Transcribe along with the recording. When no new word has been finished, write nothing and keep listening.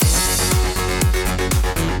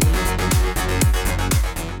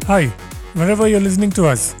Hi, wherever you're listening to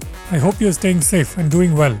us, I hope you're staying safe and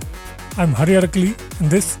doing well. I'm Hari Arakali,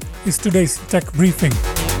 and this is today's Tech Briefing.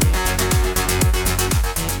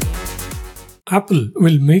 Apple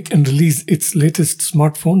will make and release its latest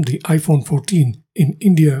smartphone, the iPhone 14, in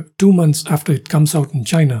India 2 months after it comes out in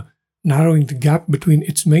China, narrowing the gap between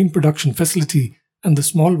its main production facility and the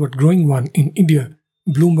small but growing one in India,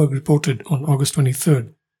 Bloomberg reported on August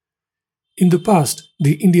 23rd. In the past,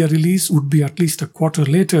 the India release would be at least a quarter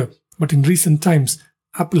later, but in recent times,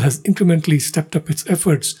 Apple has incrementally stepped up its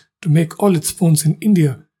efforts to make all its phones in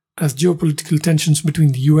India as geopolitical tensions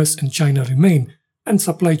between the US and China remain and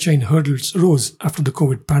supply chain hurdles rose after the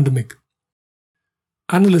COVID pandemic.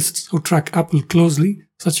 Analysts who track Apple closely,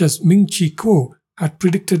 such as Ming-Chi Kuo, had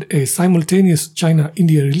predicted a simultaneous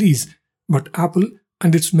China-India release, but Apple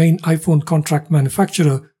and its main iPhone contract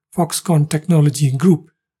manufacturer, Foxconn Technology Group,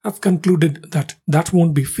 have concluded that that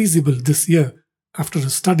won't be feasible this year after a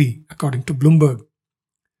study, according to Bloomberg.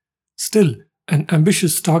 Still, an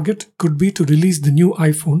ambitious target could be to release the new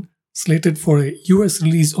iPhone, slated for a US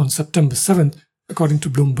release on September 7th, according to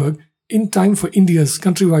Bloomberg, in time for India's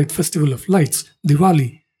countrywide festival of lights,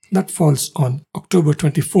 Diwali, that falls on October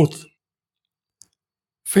 24th.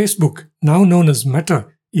 Facebook, now known as Meta,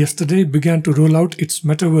 yesterday began to roll out its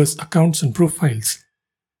metaverse accounts and profiles.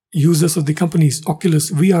 Users of the company's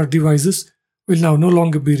Oculus VR devices will now no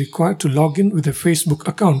longer be required to log in with a Facebook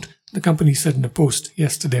account, the company said in a post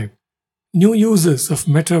yesterday. New users of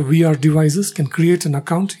Meta VR devices can create an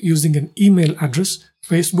account using an email address,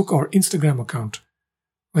 Facebook or Instagram account.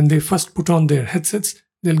 When they first put on their headsets,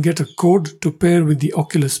 they'll get a code to pair with the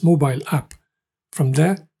Oculus mobile app. From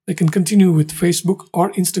there, they can continue with Facebook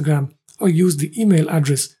or Instagram or use the email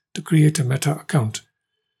address to create a Meta account.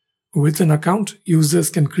 With an account, users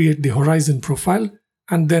can create the Horizon profile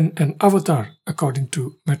and then an avatar, according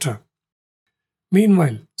to Meta.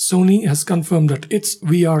 Meanwhile, Sony has confirmed that its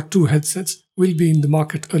VR2 headsets will be in the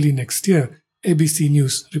market early next year, ABC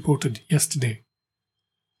News reported yesterday.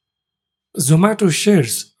 Zomato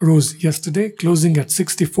shares rose yesterday, closing at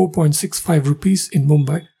 64.65 rupees in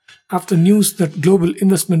Mumbai, after news that global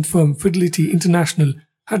investment firm Fidelity International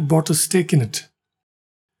had bought a stake in it.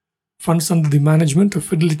 Funds under the management of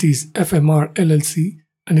Fidelity's FMR LLC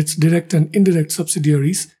and its direct and indirect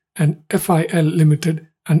subsidiaries and FIL Limited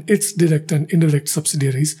and its direct and indirect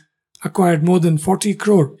subsidiaries acquired more than 40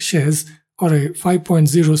 crore shares or a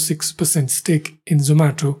 5.06% stake in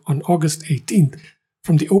Zomato on August 18th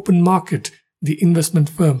from the open market, the investment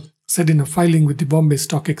firm said in a filing with the Bombay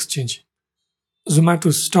Stock Exchange.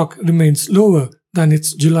 Zomato's stock remains lower than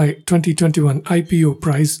its July 2021 IPO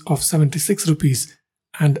price of 76 rupees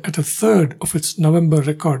and at a third of its November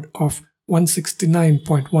record of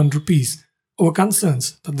 169.1 rupees, over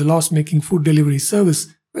concerns that the loss-making food delivery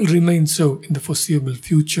service will remain so in the foreseeable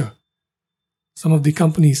future. Some of the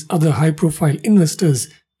company's other high-profile investors,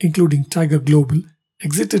 including Tiger Global,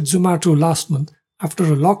 exited Zomato last month after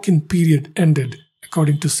a lock-in period ended,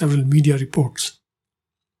 according to several media reports.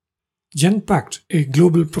 Genpact, a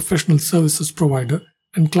global professional services provider,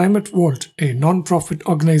 and Climate Vault, a non-profit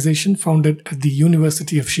organization founded at the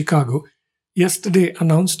University of Chicago, yesterday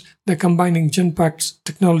announced they're combining Genpact's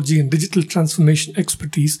technology and digital transformation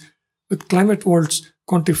expertise with Climate Vault's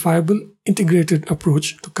quantifiable, integrated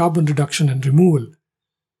approach to carbon reduction and removal.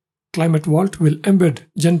 Climate Vault will embed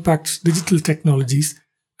Genpact's digital technologies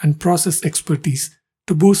and process expertise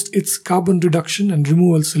to boost its carbon reduction and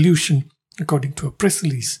removal solution, according to a press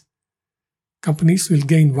release. Companies will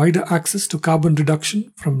gain wider access to carbon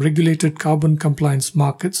reduction from regulated carbon compliance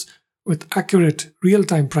markets with accurate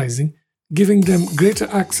real-time pricing, giving them greater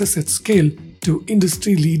access at scale to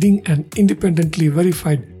industry-leading and independently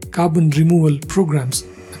verified carbon removal programs,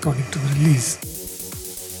 according to the release.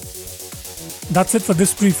 That's it for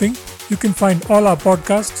this briefing. You can find all our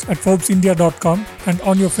podcasts at ForbesIndia.com and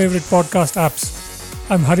on your favorite podcast apps.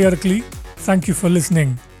 I'm Hari Arakali. Thank you for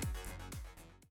listening.